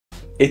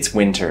It's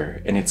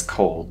winter and it's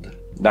cold.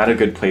 Not a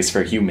good place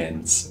for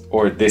humans,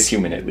 or this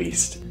human at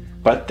least.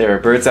 But there are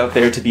birds out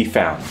there to be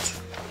found.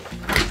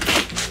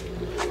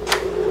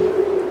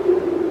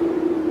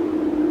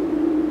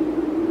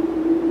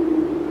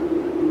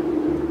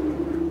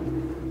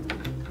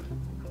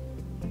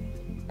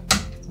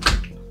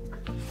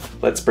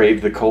 Let's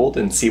brave the cold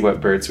and see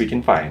what birds we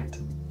can find.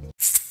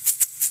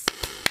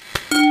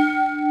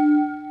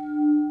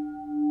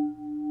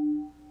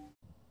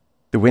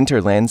 The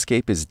winter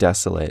landscape is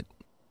desolate.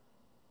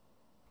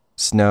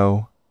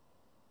 Snow,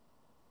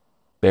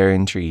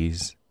 barren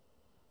trees,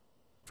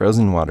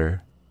 frozen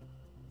water.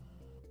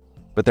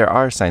 But there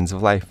are signs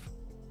of life.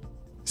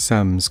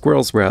 Some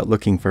squirrels were out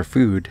looking for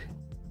food,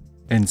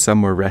 and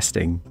some were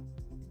resting.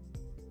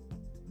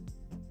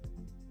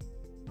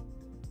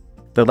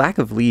 The lack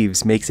of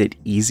leaves makes it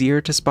easier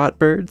to spot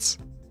birds.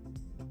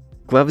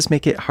 Gloves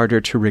make it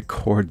harder to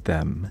record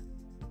them.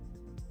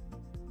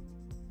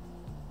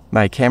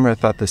 My camera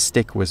thought the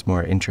stick was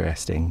more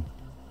interesting.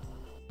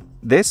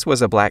 This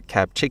was a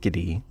black-capped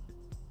chickadee,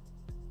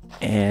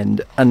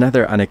 and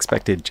another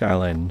unexpected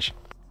challenge.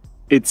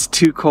 It's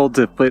too cold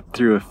to flip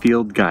through a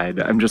field guide.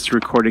 I'm just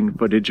recording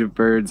footage of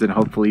birds and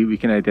hopefully we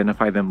can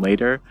identify them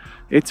later.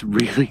 It's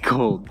really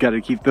cold,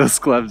 gotta keep those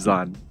gloves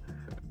on.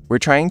 We're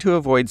trying to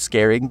avoid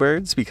scaring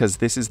birds because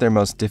this is their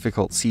most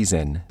difficult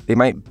season. They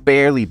might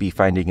barely be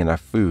finding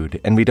enough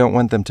food, and we don't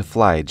want them to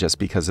fly just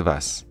because of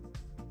us.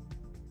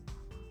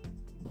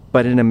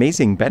 But an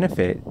amazing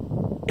benefit,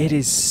 it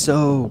is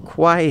so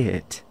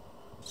quiet.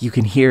 You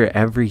can hear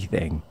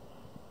everything.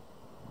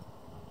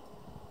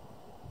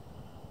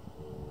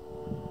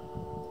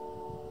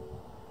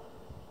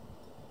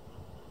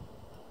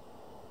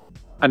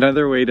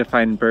 Another way to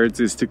find birds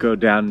is to go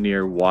down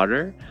near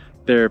water.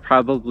 There are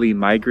probably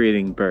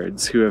migrating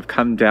birds who have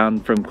come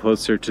down from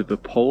closer to the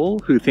pole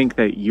who think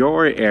that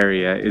your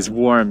area is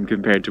warm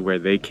compared to where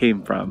they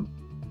came from.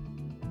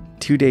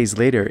 2 days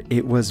later,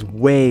 it was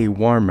way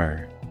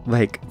warmer,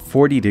 like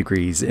 40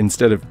 degrees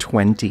instead of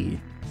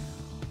 20.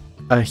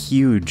 A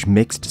huge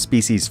mixed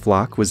species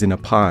flock was in a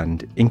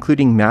pond,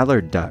 including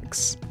mallard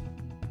ducks,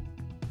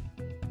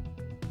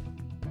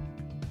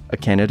 a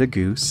Canada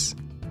goose,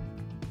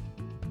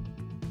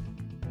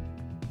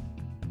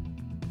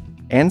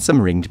 and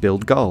some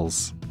ringed-billed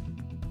gulls.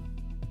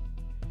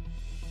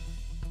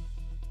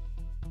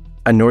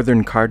 A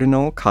northern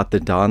cardinal caught the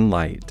dawn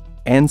light,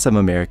 and some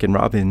American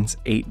robins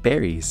ate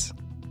berries.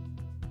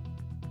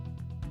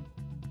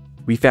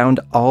 We found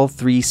all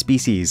 3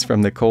 species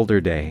from the colder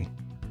day: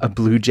 a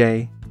blue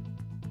jay,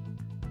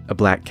 a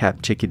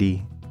black-capped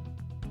chickadee,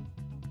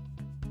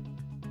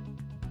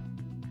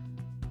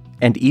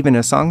 and even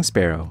a song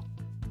sparrow.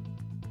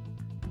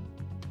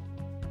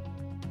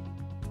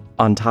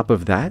 On top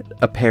of that,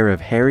 a pair of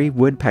hairy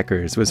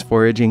woodpeckers was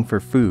foraging for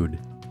food.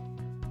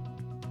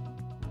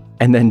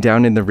 And then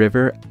down in the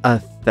river,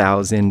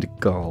 1,000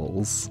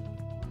 gulls.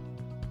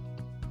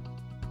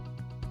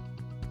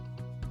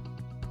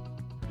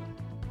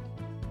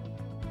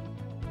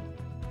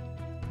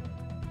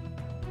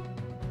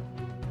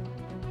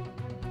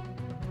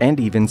 And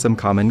even some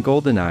common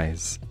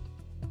goldeneyes.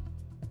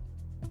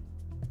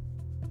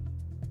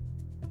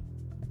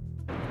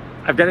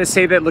 I've got to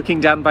say that looking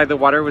down by the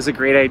water was a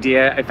great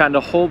idea. I found a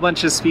whole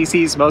bunch of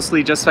species,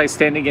 mostly just by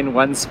standing in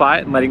one spot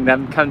and letting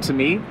them come to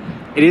me.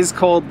 It is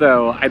cold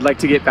though. I'd like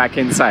to get back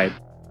inside.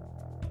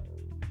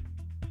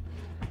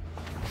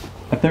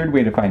 A third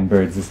way to find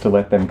birds is to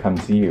let them come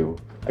to you.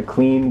 A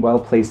clean,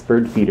 well-placed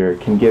bird feeder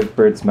can give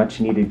birds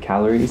much-needed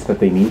calories that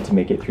they need to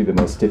make it through the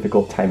most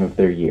difficult time of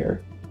their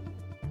year.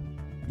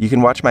 You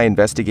can watch my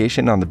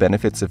investigation on the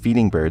benefits of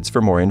feeding birds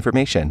for more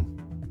information.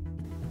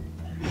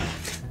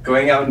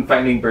 Going out and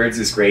finding birds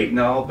is great and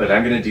all, but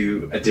I'm going to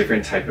do a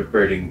different type of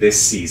birding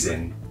this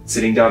season,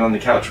 sitting down on the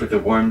couch with a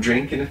warm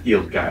drink and a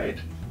field guide.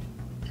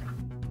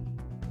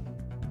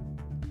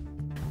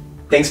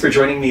 Thanks for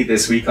joining me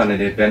this week on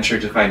an adventure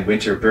to find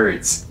winter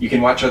birds. You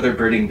can watch other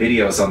birding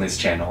videos on this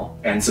channel,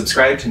 and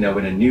subscribe to know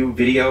when a new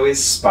video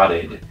is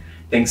spotted.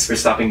 Thanks for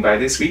stopping by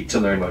this week to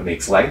learn what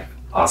makes life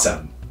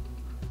awesome.